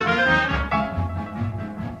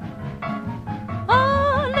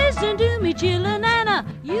me chillin', and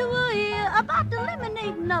you will hear about the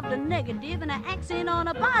eliminating of the negative and an accent on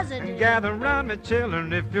a positive. Gather round me,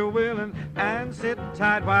 children, if you're willing, and sit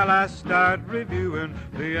tight while I start reviewing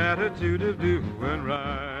the attitude of doing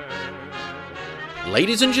right.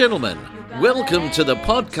 Ladies and gentlemen, welcome to the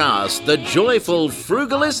podcast, The Joyful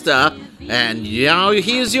Frugalista, and now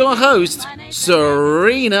here's your host,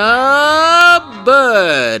 Serina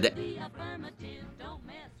Bird.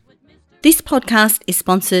 This podcast is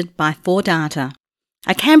sponsored by 4Data,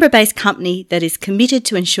 a Canberra-based company that is committed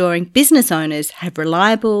to ensuring business owners have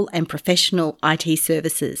reliable and professional IT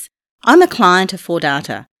services. I'm a client of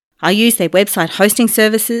 4Data. I use their website hosting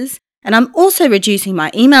services, and I'm also reducing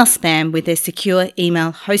my email spam with their secure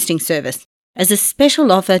email hosting service. As a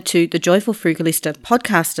special offer to the Joyful Frugalista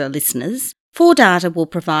podcaster listeners, 4Data will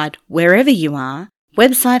provide, wherever you are,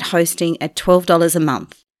 website hosting at $12 a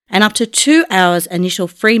month and up to 2 hours initial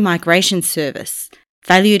free migration service,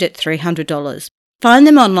 valued at $300. Find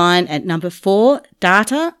them online at number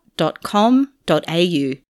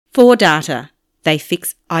 4data.com.au. 4Data, they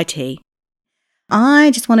fix IT.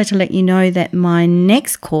 I just wanted to let you know that my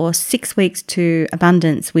next course, 6 Weeks to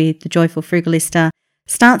Abundance with the Joyful Frugalista,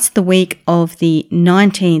 starts the week of the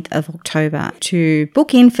 19th of October. To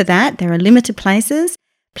book in for that, there are limited places.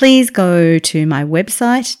 Please go to my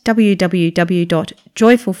website,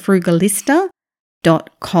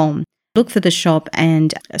 www.joyfulfrugalista.com. Look for the shop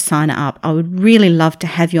and sign up. I would really love to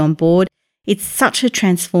have you on board. It's such a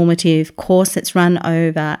transformative course that's run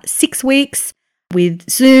over 6 weeks with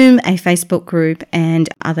Zoom, a Facebook group, and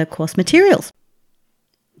other course materials.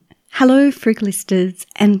 Hello, Frugalistas,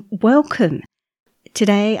 and welcome.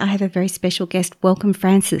 Today, I have a very special guest. Welcome,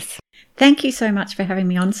 Frances. Thank you so much for having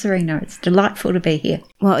me on, Serina. It's delightful to be here.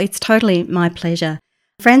 Well, it's totally my pleasure.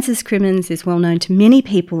 Frances Crimmins is well known to many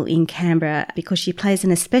people in Canberra because she plays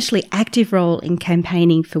an especially active role in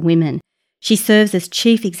campaigning for women. She serves as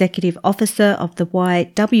Chief Executive Officer of the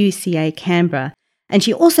YWCA Canberra, and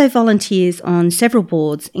she also volunteers on several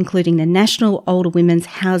boards, including the National Older Women's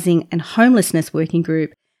Housing and Homelessness Working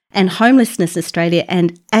Group and Homelessness Australia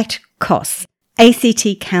and ACTCOS,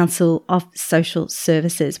 ACT Council of Social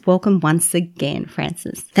Services. Welcome once again,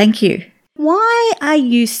 Frances. Thank you. Why are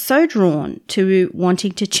you so drawn to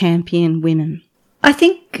wanting to champion women? I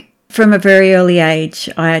think from a very early age,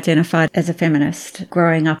 I identified as a feminist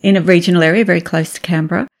growing up in a regional area very close to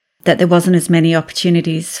Canberra, that there wasn't as many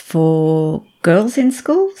opportunities for girls in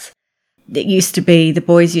schools. The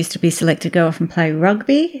boys used to be selected to go off and play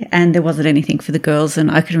rugby, and there wasn't anything for the girls. And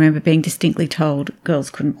I can remember being distinctly told girls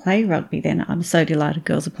couldn't play rugby then. I'm so delighted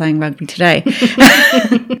girls are playing rugby today.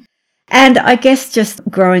 And I guess just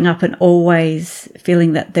growing up and always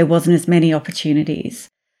feeling that there wasn't as many opportunities.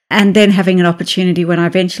 And then having an opportunity when I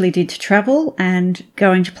eventually did to travel and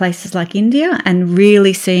going to places like India and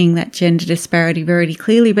really seeing that gender disparity very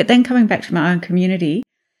clearly, but then coming back to my own community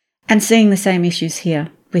and seeing the same issues here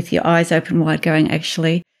with your eyes open wide going,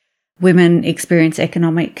 actually, women experience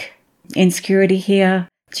economic insecurity here,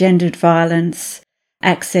 gendered violence,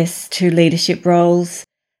 access to leadership roles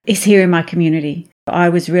is here in my community. I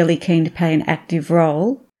was really keen to play an active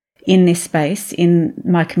role in this space in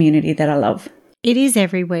my community that I love. It is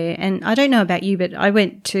everywhere. And I don't know about you, but I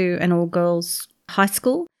went to an all-girls high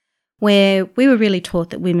school where we were really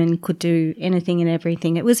taught that women could do anything and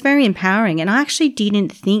everything. It was very empowering. And I actually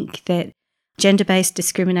didn't think that gender-based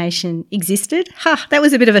discrimination existed. That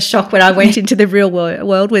was a bit of a shock when I went into the real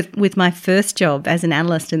world with my first job as an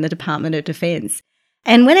analyst in the Department of Defence.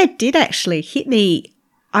 And when it did actually hit me,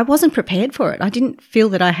 I wasn't prepared for it. I didn't feel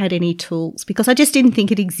that I had any tools because I just didn't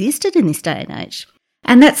think it existed in this day and age.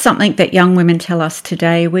 And that's something that young women tell us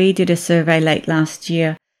today. We did a survey late last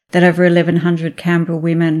year that over 1,100 Canberra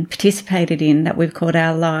women participated in that we've called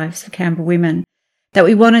Our Lives for Canberra Women, that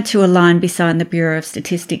we wanted to align beside the Bureau of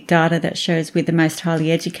Statistic data that shows we're the most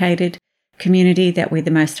highly educated community, that we're the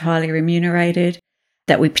most highly remunerated,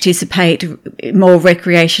 that we participate more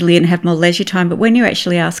recreationally and have more leisure time. But when you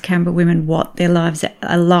actually ask Canberra women what their lives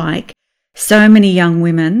are like, so many young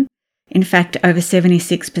women, in fact, over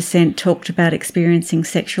 76% talked about experiencing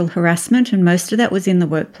sexual harassment, and most of that was in the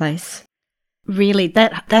workplace. Really?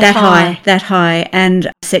 That high? That high,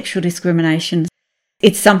 and sexual discrimination.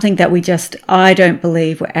 It's something that I don't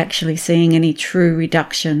believe we're actually seeing any true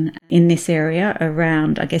reduction in this area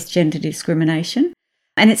around, I guess, gender discrimination.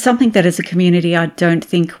 And it's something that as a community, I don't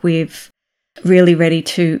think we've really ready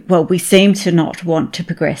to, we seem to not want to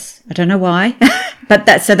progress. I don't know why, but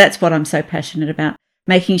that's what I'm so passionate about,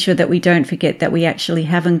 making sure that we don't forget that we actually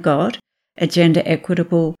haven't got a gender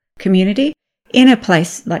equitable community in a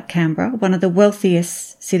place like Canberra, one of the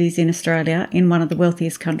wealthiest cities in Australia, in one of the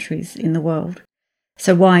wealthiest countries in the world.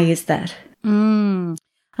 So why is that?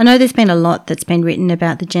 I know there's been a lot that's been written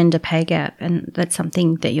about the gender pay gap, and that's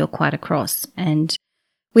something that you're quite across. And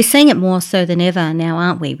we're seeing it more so than ever now,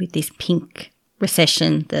 aren't we, with this pink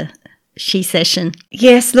recession, the she-cession?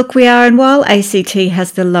 Yes, look, we are. And while ACT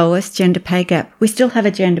has the lowest gender pay gap, we still have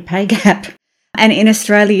a gender pay gap. And in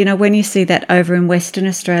Australia, you know, when you see that over in Western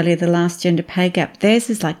Australia, the last gender pay gap, theirs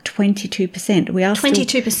is like 22%. We are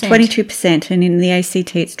 22%. 22%. And in the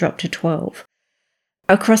ACT, it's dropped to 12%.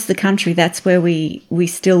 Across the country, that's where we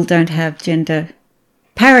still don't have gender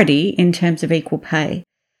parity in terms of equal pay.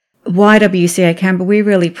 YWCA Canberra, we're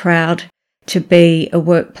really proud to be a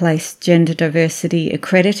workplace gender diversity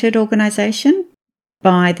accredited organisation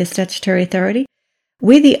by the statutory authority.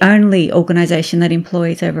 We're the only organisation that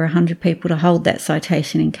employs over 100 people to hold that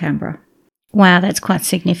citation in Canberra. Wow, that's quite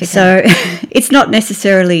significant. So it's not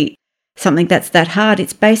necessarily something that's that hard.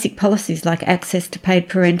 It's basic policies like access to paid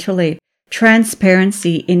parental leave,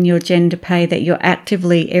 transparency in your gender pay, that you're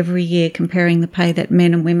actively every year comparing the pay that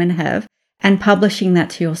men and women have and publishing that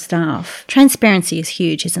to your staff. Transparency is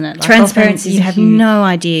huge, isn't it? Like Transparency is you have huge. no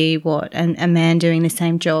idea what a man doing the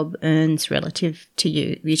same job earns relative to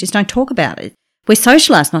you. You just don't talk about it. We're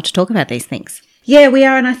socialised not to talk about these things. Yeah, we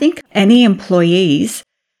are. And I think any employees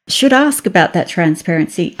should ask about that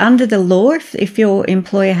transparency. Under the law, if your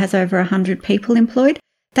employer has over 100 people employed,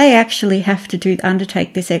 they actually have to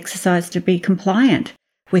undertake this exercise to be compliant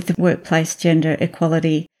with the Workplace Gender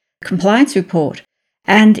Equality Compliance Report.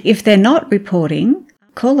 And if they're not reporting,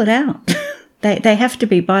 call it out. They have to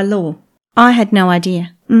be by law. I had no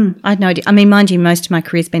idea. I had no idea. I mean, mind you, most of my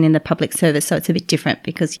career's been in the public service, so it's a bit different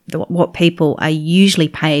because what people are usually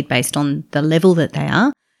paid based on the level that they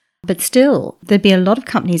are. But still, there'd be a lot of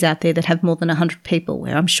companies out there that have more than 100 people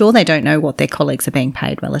where I'm sure they don't know what their colleagues are being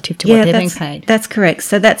paid relative to what they're being paid. That's correct.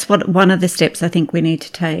 So that's one of the steps I think we need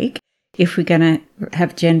to take if we're going to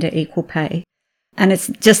have gender equal pay. And it's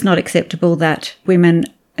just not acceptable that women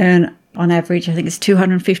earn, on average, I think it's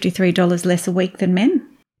 $253 less a week than men.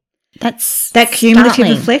 That's that cumulative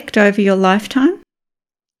startling effect over your lifetime,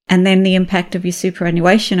 and then the impact of your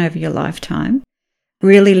superannuation over your lifetime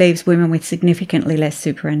really leaves women with significantly less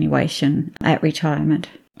superannuation at retirement.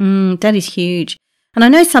 That is huge. And I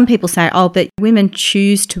know some people say, oh, but women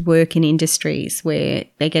choose to work in industries where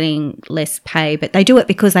they're getting less pay, but they do it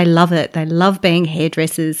because they love it. They love being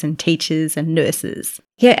hairdressers and teachers and nurses.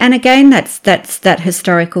 Yeah, and again, that's that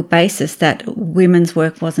historical basis that women's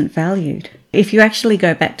work wasn't valued. If you actually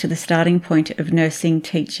go back to the starting point of nursing,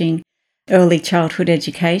 teaching, early childhood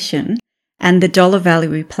education, and the dollar value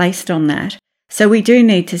we placed on that, so we do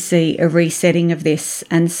need to see a resetting of this.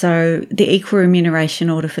 And so the equal remuneration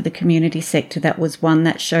order for the community sector, that was one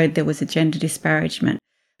that showed there was a gender disparagement.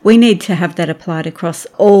 We need to have that applied across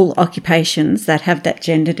all occupations that have that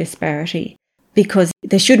gender disparity, because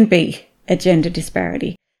there shouldn't be a gender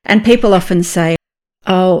disparity. And people often say,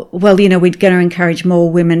 oh, well, you know, we're going to encourage more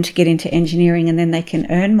women to get into engineering and then they can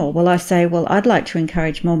earn more. Well, I say, well, I'd like to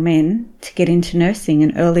encourage more men to get into nursing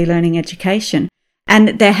and early learning education.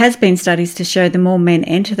 And there has been studies to show the more men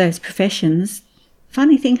enter those professions,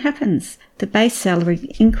 funny thing happens. The base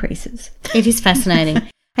salary increases. It is fascinating.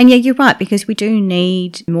 And yeah, you're right, because we do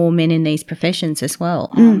need more men in these professions as well.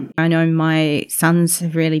 I know my sons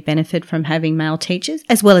have really benefited from having male teachers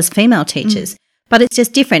as well as female teachers. But it's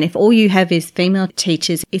just different. If all you have is female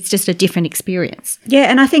teachers, it's just a different experience. Yeah,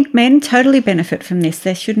 and I think men totally benefit from this.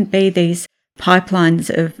 There shouldn't be these pipelines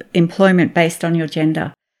of employment based on your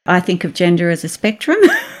gender. I think of gender as a spectrum.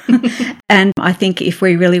 And I think if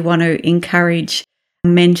we really want to encourage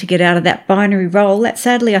men to get out of that binary role, that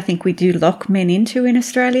sadly I think we do lock men into in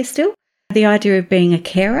Australia still. The idea of being a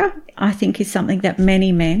carer, I think, is something that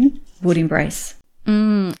many men would embrace.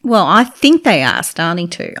 Well, I think they are starting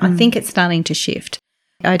to. I think it's starting to shift.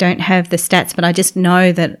 I don't have the stats, but I just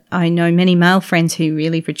know that I know many male friends who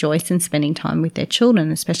really rejoice in spending time with their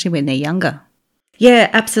children, especially when they're younger.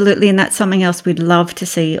 Yeah, absolutely. And that's something else we'd love to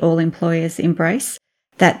see all employers embrace,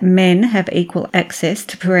 that men have equal access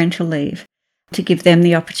to parental leave, to give them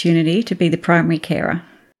the opportunity to be the primary carer.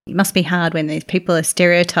 It must be hard when these people are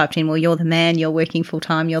stereotyped in, well, you're the man, you're working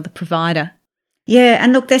full-time, you're the provider. Yeah,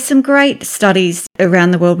 and look, there's some great studies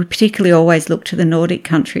around the world. We particularly always look to the Nordic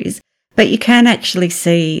countries, but you can actually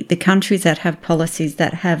see the countries that have policies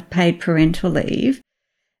that have paid parental leave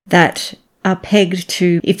that are pegged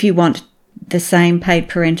to, if you want the same paid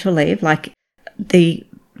parental leave, like the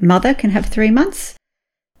mother can have 3 months,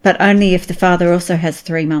 but only if the father also has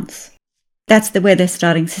 3 months. That's where they're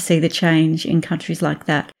starting to see the change in countries like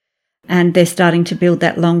that. And they're starting to build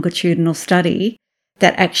that longitudinal study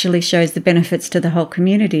that actually shows the benefits to the whole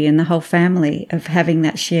community and the whole family of having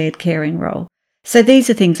that shared caring role. So these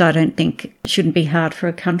are things I don't think shouldn't be hard for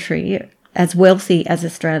a country as wealthy as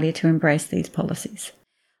Australia to embrace these policies.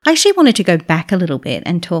 I actually wanted to go back a little bit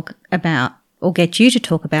and talk about, or get you to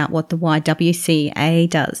talk about, what the YWCA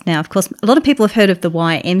does. Now, of course, a lot of people have heard of the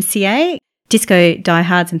YMCA, disco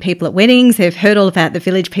diehards and people at weddings. They've heard all about the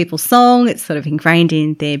Village People song. It's sort of ingrained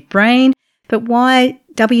in their brain. But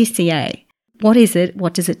YWCA, what is it?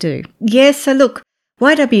 What does it do? Yes, so look,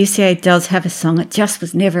 YWCA does have a song. It just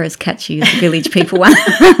was never as catchy as the Village People one,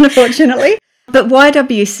 unfortunately. But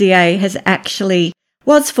YWCA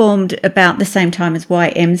was formed about the same time as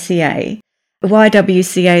YMCA.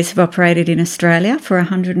 YWCAs have operated in Australia for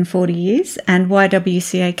 140 years, and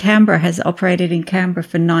YWCA Canberra has operated in Canberra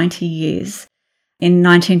for 90 years. In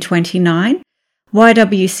 1929,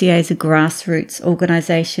 YWCAs are grassroots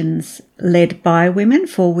organisations led by women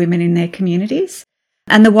for women in their communities.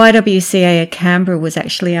 And the YWCA Canberra was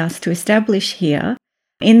actually asked to establish here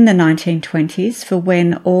in the 1920s for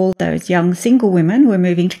when all those young single women were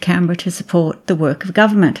moving to Canberra to support the work of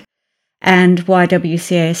government. And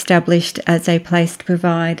YWCA established as a place to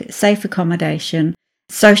provide safe accommodation,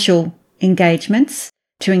 social engagements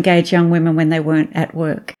to engage young women when they weren't at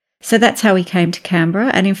work. So that's how we came to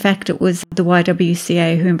Canberra. And in fact, it was the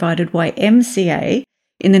YWCA who invited YMCA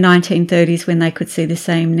in the 1930s when they could see the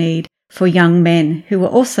same need for young men who were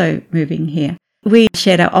also moving here. We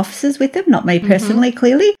shared our offices with them, not me personally,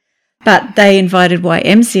 clearly, but they invited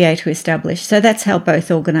YMCA to establish. So that's how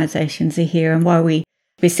both organisations are here and why we're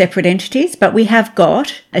separate entities. But we have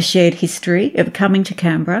got a shared history of coming to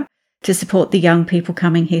Canberra to support the young people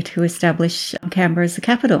coming here to establish Canberra as the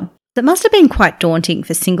capital. It must have been quite daunting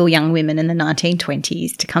for single young women in the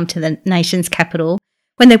 1920s to come to the nation's capital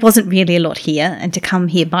when there wasn't really a lot here and to come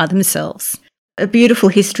here by themselves. A beautiful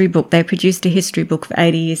history book. They produced a history book of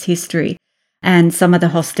 80 years' history. And some of the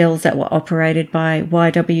hostels that were operated by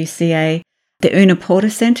YWCA. The Una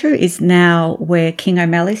Porter Centre is now where King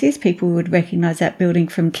O'Malley's is. People would recognise that building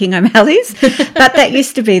from King O'Malley's. But that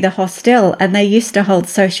used to be the hostel, and they used to hold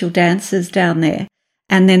social dances down there.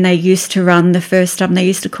 And then they used to run they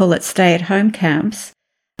used to call it stay-at-home camps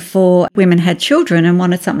for women had children and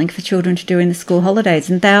wanted something for children to do in the school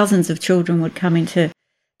holidays. And thousands of children would come into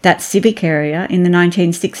that civic area in the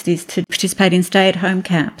 1960s to participate in stay-at-home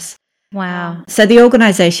camps. Wow. So the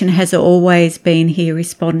organisation has always been here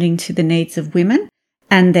responding to the needs of women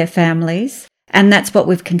and their families, and that's what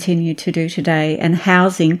we've continued to do today. And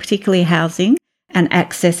housing, particularly housing and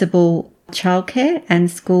accessible childcare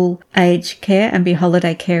and school age care and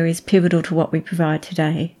holiday care is pivotal to what we provide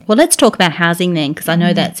today. Well, let's talk about housing then, because I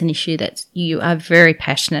know that's an issue that you are very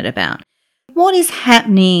passionate about. What is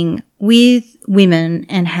happening with women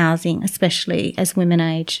and housing, especially as women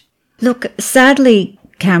age? Look, sadly,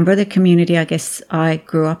 Canberra, the community I guess I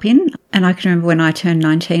grew up in, and I can remember when I turned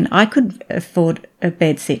 19, I could afford a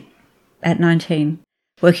bedsit at 19,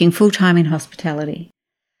 working full-time in hospitality.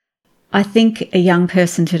 I think a young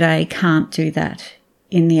person today can't do that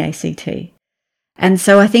in the ACT. And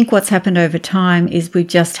so I think what's happened over time is we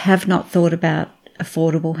just have not thought about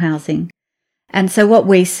affordable housing. And so what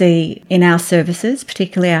we see in our services,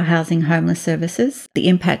 particularly our housing homeless services, the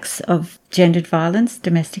impacts of gendered violence,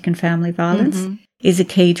 domestic and family violence, is a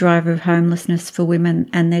key driver of homelessness for women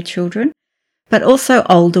and their children, but also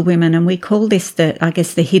older women. And we call this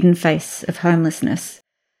the hidden face of homelessness,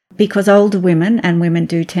 because older women and women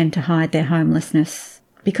do tend to hide their homelessness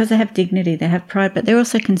because they have dignity, they have pride, but they're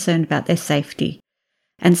also concerned about their safety.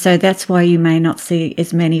 And so that's why you may not see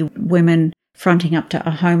as many women fronting up to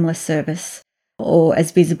a homeless service or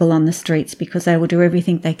as visible on the streets, because they will do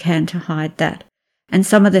everything they can to hide that. And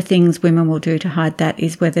some of the things women will do to hide that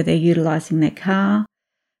is whether they're utilising their car,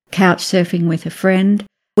 couch surfing with a friend.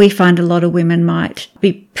 We find a lot of women might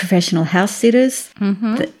be professional house sitters.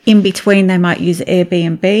 In between, they might use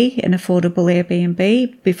Airbnb, an affordable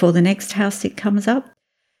Airbnb, before the next house sit comes up.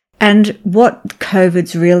 And what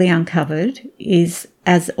COVID's really uncovered is,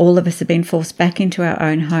 as all of us have been forced back into our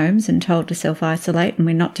own homes and told to self-isolate, and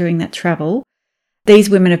we're not doing that travel,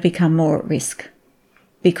 these women have become more at risk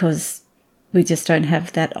because we just don't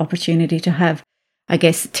have that opportunity to have, I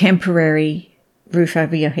guess, temporary roof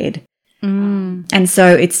over your head. And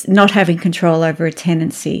so it's not having control over a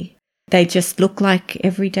tenancy. They just look like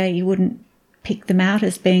every day you wouldn't pick them out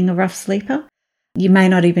as being a rough sleeper. You may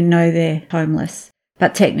not even know they're homeless,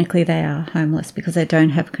 but technically they are homeless because they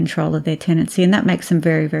don't have control of their tenancy, and that makes them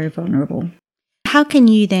very, very vulnerable. How can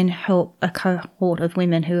you then help a cohort of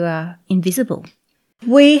women who are invisible?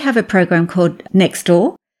 We have a program called Next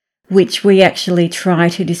Door, which we actually try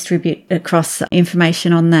to distribute across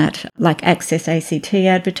information on that, like Access ACT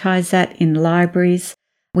advertise that in libraries.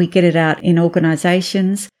 We get it out in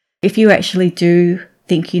organisations. if you actually do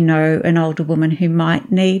think you know an older woman who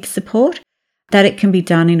might need support, that it can be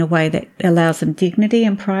done in a way that allows them dignity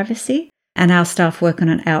and privacy. And our staff work on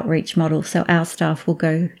an outreach model, so our staff will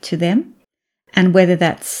go to them. And whether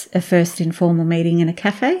that's a first informal meeting in a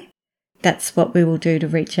cafe, that's what we will do to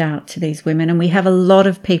reach out to these women. And we have a lot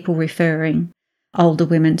of people referring older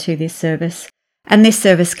women to this service. And this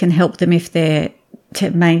service can help them if they're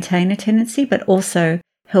to maintain a tenancy, but also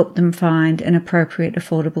help them find an appropriate,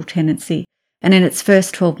 affordable tenancy. And in its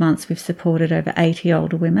first 12 months, we've supported over 80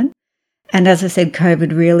 older women. And as I said,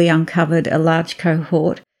 COVID really uncovered a large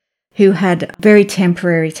cohort who had very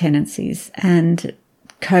temporary tenancies, and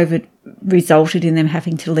COVID resulted in them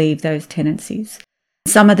having to leave those tenancies.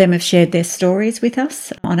 Some of them have shared their stories with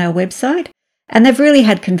us on our website, and they've really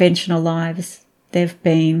had conventional lives. They've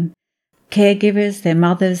been caregivers, their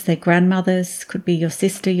mothers, their grandmothers, could be your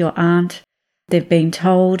sister, your aunt. They've been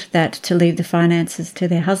told that to leave the finances to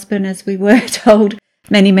their husband, as we were told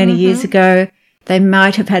many years ago. They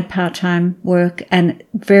might have had part-time work, and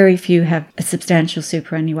very few have a substantial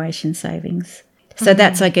superannuation savings. So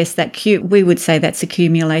that's, I guess, we would say that's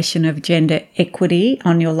accumulation of gender equity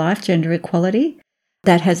on your life, gender equality,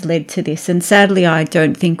 that has led to this. And sadly, I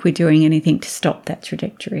don't think we're doing anything to stop that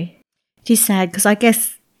trajectory. It is sad because I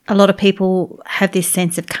guess a lot of people have this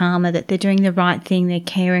sense of karma, that they're doing the right thing, they're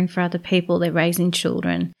caring for other people, they're raising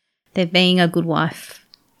children, they're being a good wife,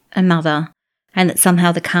 a mother, and that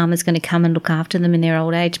somehow the karma is going to come and look after them in their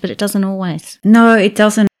old age, but it doesn't always. No, it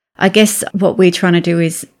doesn't. I guess what we're trying to do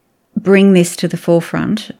is bring this to the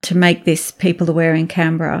forefront, to make this people aware in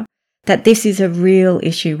Canberra that this is a real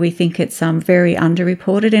issue. We think it's very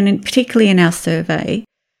underreported, and particularly in our survey,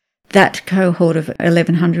 that cohort of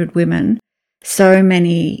 1,100 women, so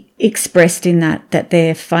many expressed in that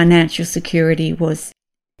their financial security was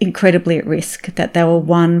incredibly at risk, that they were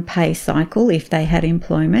one pay cycle if they had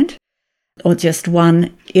employment, or just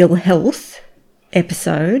one ill health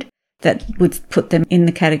episode that would put them in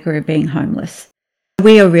the category of being homeless.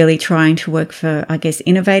 We are really trying to work for, I guess,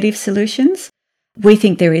 innovative solutions. We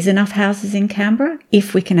think there is enough houses in Canberra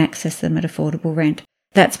if we can access them at affordable rent.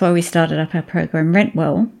 That's why we started up our program Rent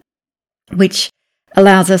Well, which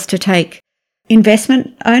allows us to take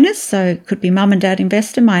investment owners, so it could be mum and dad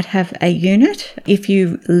investor, might have a unit. If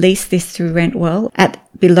you lease this through Rent Well at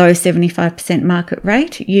below 75% market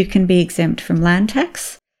rate, you can be exempt from land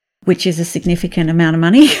tax, which is a significant amount of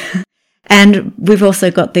money. And we've also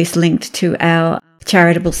got this linked to our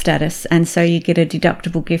charitable status, and so you get a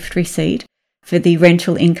deductible gift receipt for the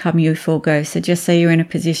rental income you forego. So just say you're in a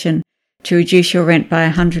position to reduce your rent by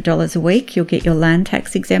 $100 a week, you'll get your land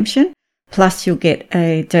tax exemption, plus you'll get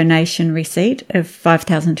a donation receipt of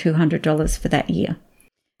 $5,200 for that year.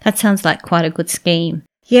 That sounds like quite a good scheme.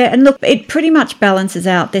 Yeah, and look, it pretty much balances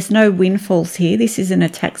out. There's no windfalls here. This isn't a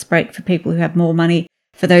tax break for people who have more money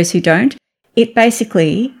for those who don't. It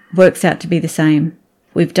basically works out to be the same.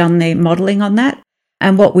 We've done the modelling on that,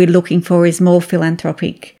 and what we're looking for is more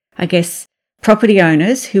philanthropic, I guess, property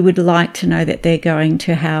owners who would like to know that they're going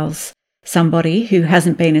to house somebody who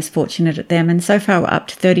hasn't been as fortunate as them. And so far we're up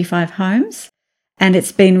to 35 homes, and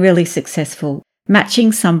it's been really successful,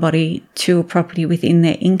 matching somebody to a property within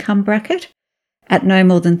their income bracket at no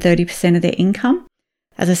more than 30% of their income.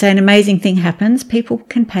 As I say, an amazing thing happens. People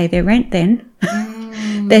can pay their rent then.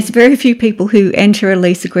 There's very few people who enter a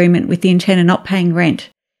lease agreement with the intent of not paying rent.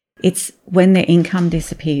 It's when their income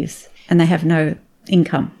disappears and they have no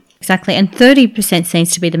income. Exactly. And 30%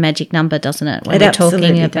 seems to be the magic number, doesn't it? When we're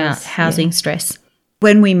talking about housing stress.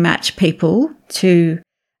 When we match people to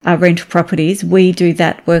our rental properties, we do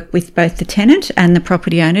that work with both the tenant and the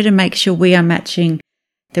property owner to make sure we are matching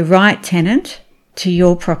the right tenant to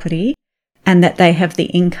your property and that they have the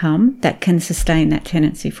income that can sustain that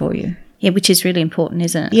tenancy for you. Yeah, which is really important,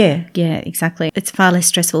 isn't it? Yeah. Yeah, exactly. It's far less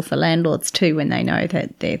stressful for landlords too when they know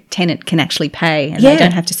that their tenant can actually pay and they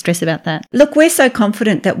don't have to stress about that. Look, we're so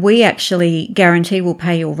confident that we actually guarantee we'll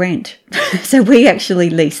pay your rent. So we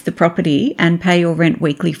actually lease the property and pay your rent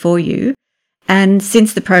weekly for you. And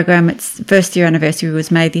since the program, its first year anniversary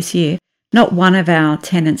was made this year, not one of our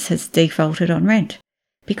tenants has defaulted on rent.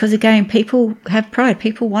 Because again, people have pride.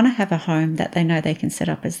 People want to have a home that they know they can set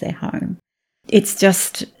up as their home. It's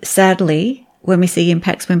just, sadly, when we see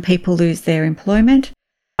impacts when people lose their employment.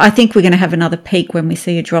 I think we're going to have another peak when we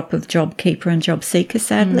see a drop of job keeper and job seeker,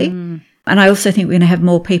 sadly. And I also think we're going to have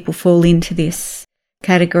more people fall into this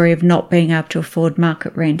category of not being able to afford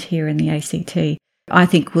market rent here in the ACT. I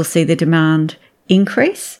think we'll see the demand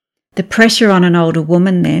increase. The pressure on an older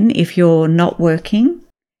woman then, if you're not working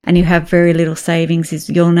and you have very little savings, is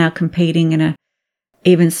you're now competing in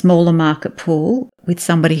even smaller market pool with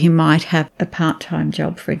somebody who might have a part-time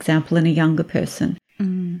job, for example, and a younger person.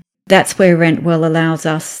 That's where Rent Well allows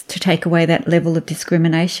us to take away that level of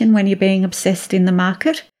discrimination when you're being obsessed in the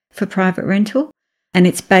market for private rental. And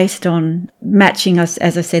it's based on matching us,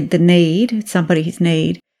 as I said, the need, somebody's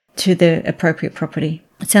need, to the appropriate property.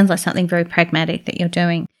 It sounds like something very pragmatic that you're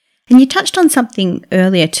doing. And you touched on something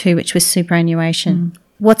earlier too, which was superannuation.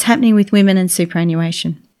 What's happening with women and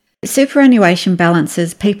superannuation? Superannuation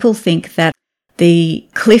balances, people think that the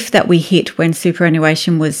cliff that we hit when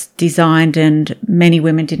superannuation was designed and many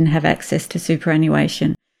women didn't have access to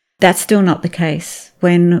superannuation, that's still not the case.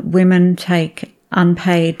 When women take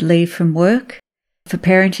unpaid leave from work for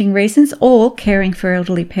parenting reasons or caring for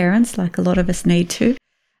elderly parents, like a lot of us need to,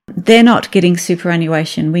 they're not getting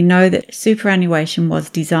superannuation. We know that superannuation was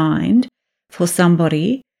designed for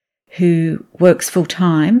somebody who works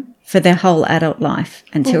full-time for their whole adult life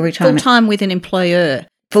until retirement. Full-time with an employer.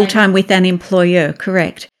 Full-time with an employer,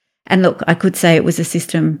 correct. And look, I could say it was a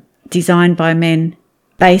system designed by men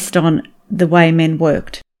based on the way men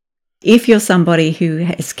worked. If you're somebody who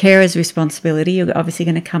has carer's responsibility, you're obviously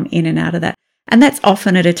going to come in and out of that. And that's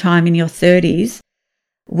often at a time in your 30s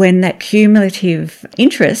when that cumulative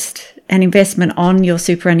interest and investment on your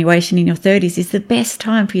superannuation in your 30s is the best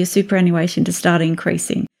time for your superannuation to start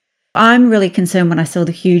increasing. I'm really concerned when I saw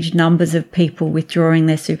the huge numbers of people withdrawing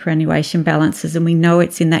their superannuation balances, and we know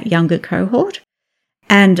it's in that younger cohort.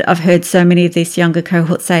 And I've heard so many of this younger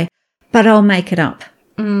cohort say, but I'll make it up.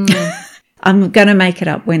 I'm going to make it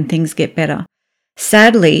up when things get better.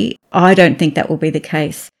 Sadly, I don't think that will be the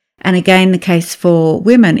case. And again, the case for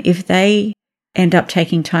women, if they end up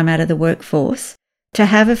taking time out of the workforce to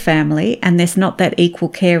have a family and there's not that equal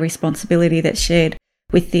care responsibility that's shared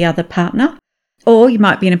with the other partner, or you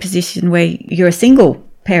might be in a position where you're a single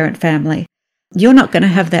parent family, you're not going to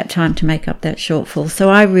have that time to make up that shortfall. So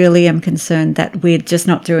I really am concerned that we're just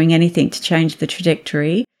not doing anything to change the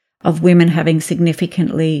trajectory of women having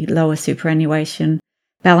significantly lower superannuation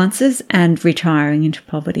balances and retiring into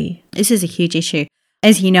poverty. This is a huge issue.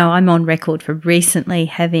 As you know, I'm on record for recently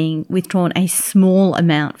having withdrawn a small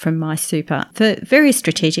amount from my super for very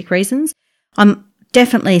strategic reasons. I'm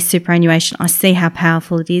definitely superannuation. I see how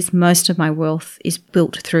powerful it is. Most of my wealth is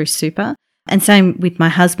built through super. And same with my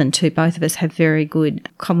husband too. Both of us have very good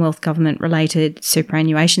Commonwealth government related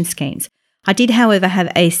superannuation schemes. I did, however,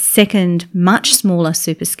 have a second, much smaller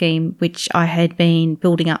super scheme, which I had been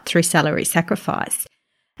building up through salary sacrifice.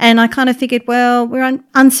 And I kind of figured, well, we're on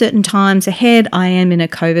uncertain times ahead. I am in a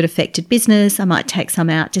COVID-affected business. I might take some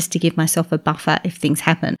out just to give myself a buffer if things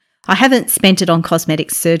happen. I haven't spent it on cosmetic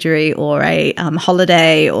surgery or a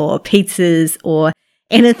holiday or pizzas or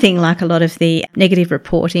anything like a lot of the negative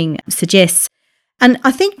reporting suggests. And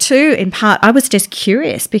I think too, in part, I was just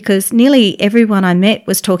curious because nearly everyone I met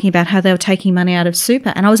was talking about how they were taking money out of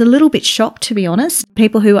super. And I was a little bit shocked, to be honest.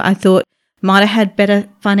 People who I thought might have had better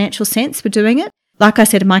financial sense were doing it. Like I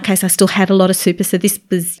said, in my case, I still had a lot of super. So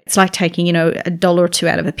it's like taking, $1 or $2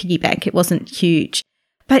 out of a piggy bank. It wasn't huge.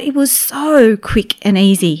 But it was so quick and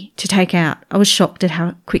easy to take out. I was shocked at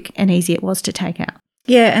how quick and easy it was to take out.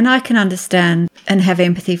 Yeah, and I can understand and have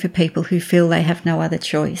empathy for people who feel they have no other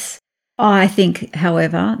choice. I think,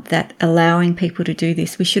 however, that allowing people to do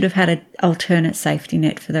this, we should have had an alternate safety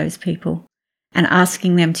net for those people and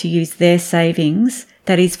asking them to use their savings,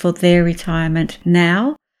 that is for their retirement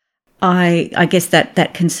now. I guess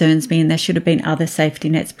that concerns me, and there should have been other safety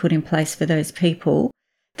nets put in place for those people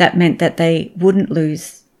that meant that they wouldn't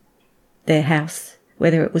lose their house,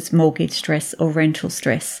 whether it was mortgage stress or rental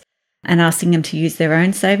stress. And asking them to use their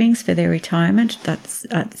own savings for their retirement, that's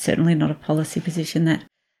certainly not a policy position that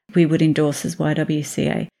we would endorse as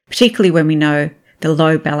YWCA, particularly when we know the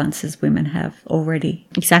low balances women have already.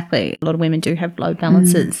 Exactly. A lot of women do have low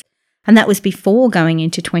balances. And that was before going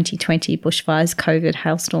into 2020, bushfires, COVID,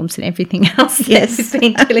 hailstorms and everything else that we've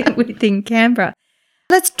been dealing with in Canberra.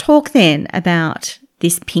 Let's talk then about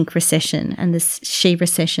this pink recession and this she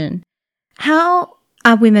recession. How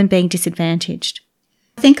are women being disadvantaged?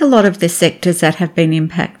 I think a lot of the sectors that have been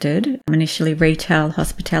impacted, initially retail,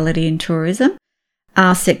 hospitality and tourism,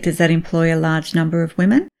 are sectors that employ a large number of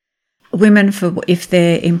women. Women, if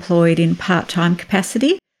they're employed in part-time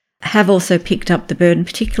capacity, have also picked up the burden,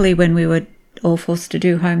 particularly when we were all forced to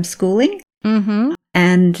do homeschooling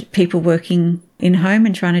and people working in home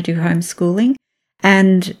and trying to do homeschooling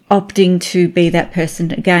and opting to be that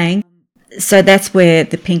person again. So that's where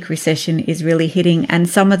the pink recession is really hitting, and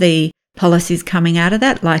some of the policies coming out of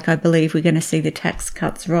that, like I believe we're going to see the tax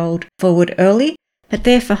cuts rolled forward early, but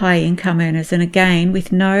they're for high income earners. And again,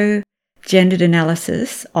 with no gendered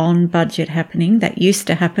analysis on budget happening, that used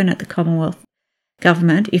to happen at the Commonwealth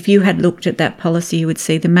government, if you had looked at that policy, you would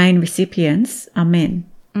see the main recipients are men.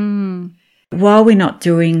 While we're not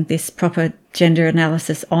doing this proper gender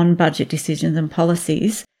analysis on budget decisions and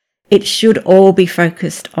policies, it should all be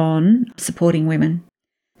focused on supporting women,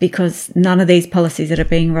 because none of these policies that are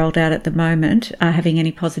being rolled out at the moment are having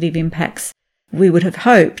any positive impacts. We would have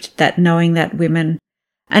hoped that, knowing that women,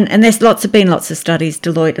 and there's been lots of studies,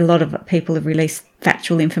 Deloitte, a lot of people have released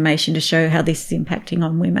factual information to show how this is impacting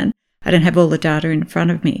on women. I don't have all the data in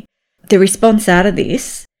front of me. The response out of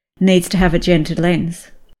this needs to have a gendered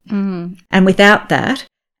lens. And without that,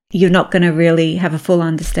 you're not going to really have a full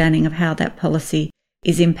understanding of how that policy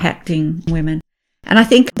is impacting women. And I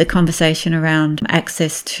think the conversation around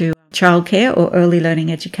access to childcare or early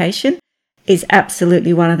learning education is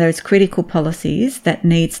absolutely one of those critical policies that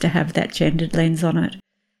needs to have that gendered lens on it.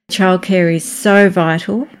 Childcare is so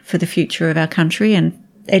vital for the future of our country, and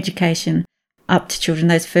education up to children,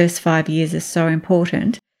 those first 5 years, is so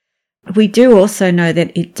important. We do also know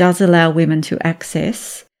that it does allow women to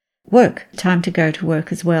access work, time to go to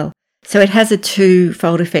work as well. So it has a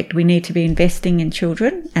twofold effect. We need to be investing in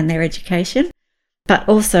children and their education, but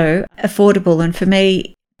also affordable. And for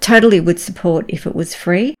me, totally would support if it was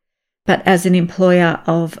free. But as an employer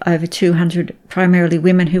of over 200, primarily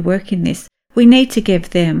women who work in this, we need to give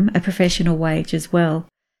them a professional wage as well.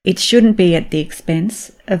 It shouldn't be at the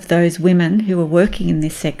expense of those women who are working in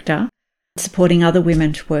this sector, supporting other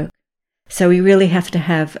women to work. So we really have to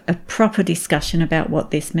have a proper discussion about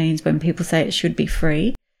what this means when people say it should be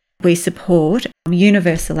free. We support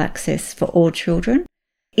universal access for all children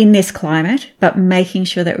in this climate, but making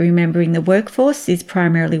sure that remembering the workforce is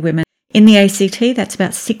primarily women. In the ACT, that's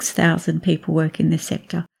about 6,000 people work in this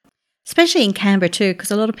sector. Especially in Canberra too,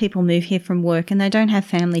 because a lot of people move here from work and they don't have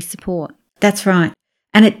family support. That's right.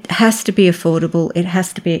 And it has to be affordable. It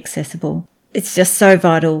has to be accessible. It's just so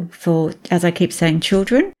vital for, as I keep saying,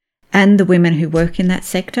 children and the women who work in that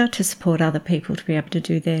sector to support other people to be able to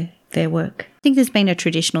do their work. I think there's been a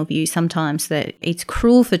traditional view sometimes that it's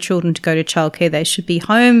cruel for children to go to childcare. They should be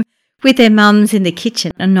home with their mums in the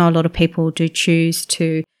kitchen. I know a lot of people do choose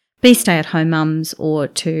to be stay-at-home mums or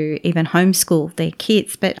to even homeschool their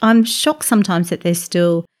kids, but I'm shocked sometimes that there's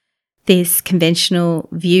still this conventional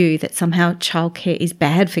view that somehow childcare is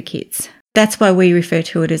bad for kids. That's why we refer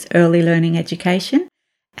to it as early learning education.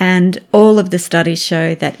 And all of the studies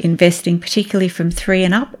show that investing, particularly from 3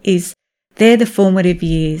 and up, they're the formative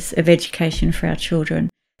years of education for our children.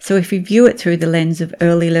 So if we view it through the lens of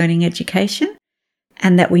early learning education,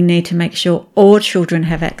 and that we need to make sure all children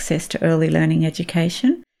have access to early learning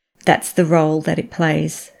education, that's the role that it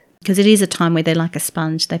plays. Because it is a time where they're like a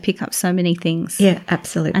sponge. They pick up so many things. Yeah,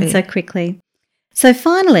 absolutely. And so quickly. So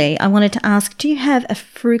finally, I wanted to ask, do you have a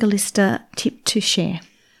Frugalista tip to share?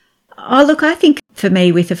 Oh, look, I think for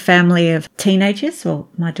me, with a family of teenagers, well,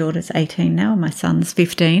 my daughter's 18 now, my son's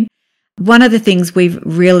 15, one of the things we've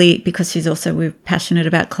really, because we're passionate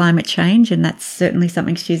about climate change, and that's certainly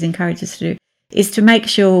something she's encouraged us to do, is to make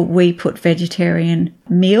sure we put vegetarian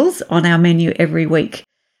meals on our menu every week.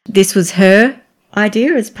 This was her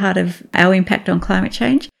idea as part of our impact on climate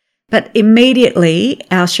change, but immediately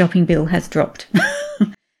our shopping bill has dropped.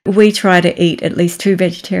 We try to eat at least 2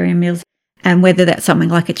 vegetarian meals, and whether that's something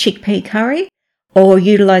like a chickpea curry or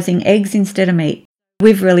utilising eggs instead of meat.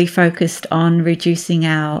 We've really focused on reducing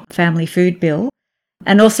our family food bill,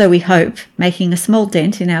 and also, we hope, making a small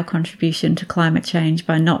dent in our contribution to climate change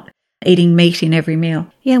by not eating meat in every meal.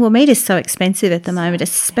 Yeah, well, meat is so expensive at the moment,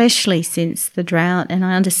 especially since the drought, and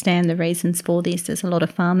I understand the reasons for this. There's a lot of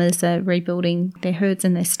farmers rebuilding their herds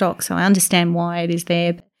and their stock, so I understand why it is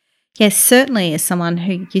there. But yes, certainly as someone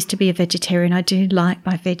who used to be a vegetarian, I do like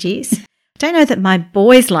my veggies. Don't know that my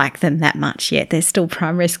boys like them that much yet. They're still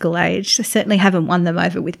primary school age. I certainly haven't won them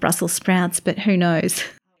over with Brussels sprouts, but who knows?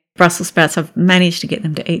 Brussels sprouts, I've managed to get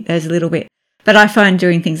them to eat those a little bit. But I find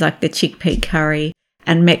doing things like the chickpea curry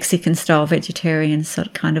and Mexican-style vegetarian sort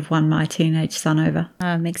of kind of won my teenage son over.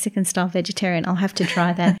 Mexican-style vegetarian. I'll have to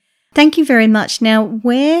try that. Thank you very much. Now,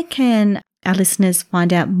 where can our listeners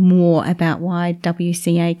find out more about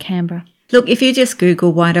YWCA Canberra? Look, if you just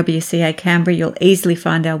Google YWCA Canberra, you'll easily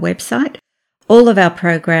find our website. All of our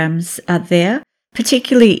programs are there,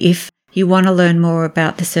 particularly if you want to learn more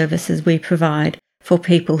about the services we provide for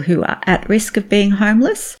people who are at risk of being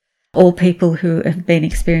homeless or people who have been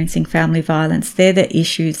experiencing family violence. They're the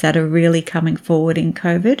issues that are really coming forward in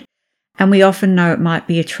COVID. And we often know it might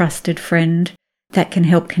be a trusted friend that can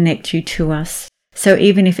help connect you to us. So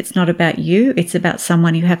even if it's not about you, it's about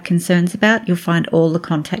someone you have concerns about, you'll find all the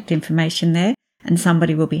contact information there and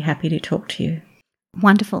somebody will be happy to talk to you.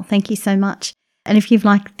 Wonderful. Thank you so much. And if you've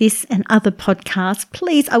liked this and other podcasts,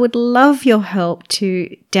 please, I would love your help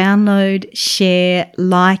to download, share,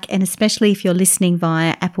 like, and especially if you're listening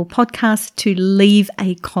via Apple Podcasts, to leave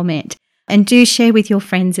a comment. And do share with your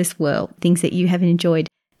friends as well, things that you have enjoyed.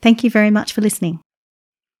 Thank you very much for listening.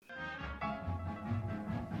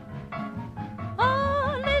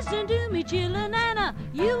 Oh, listen to me, chillin', Anna.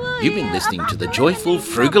 You've been listening to The Joyful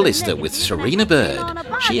Frugalista with Serina Bird.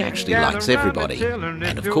 She actually likes everybody.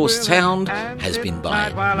 And of course, sound has been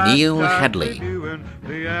by Neil Hadley.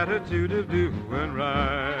 The attitude of doing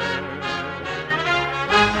right.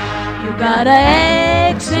 You gotta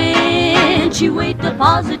accentuate the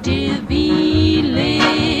positive,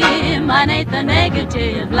 eliminate the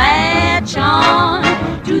negative, latch on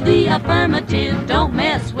to the affirmative. Don't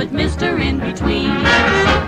mess with Mr. In Between.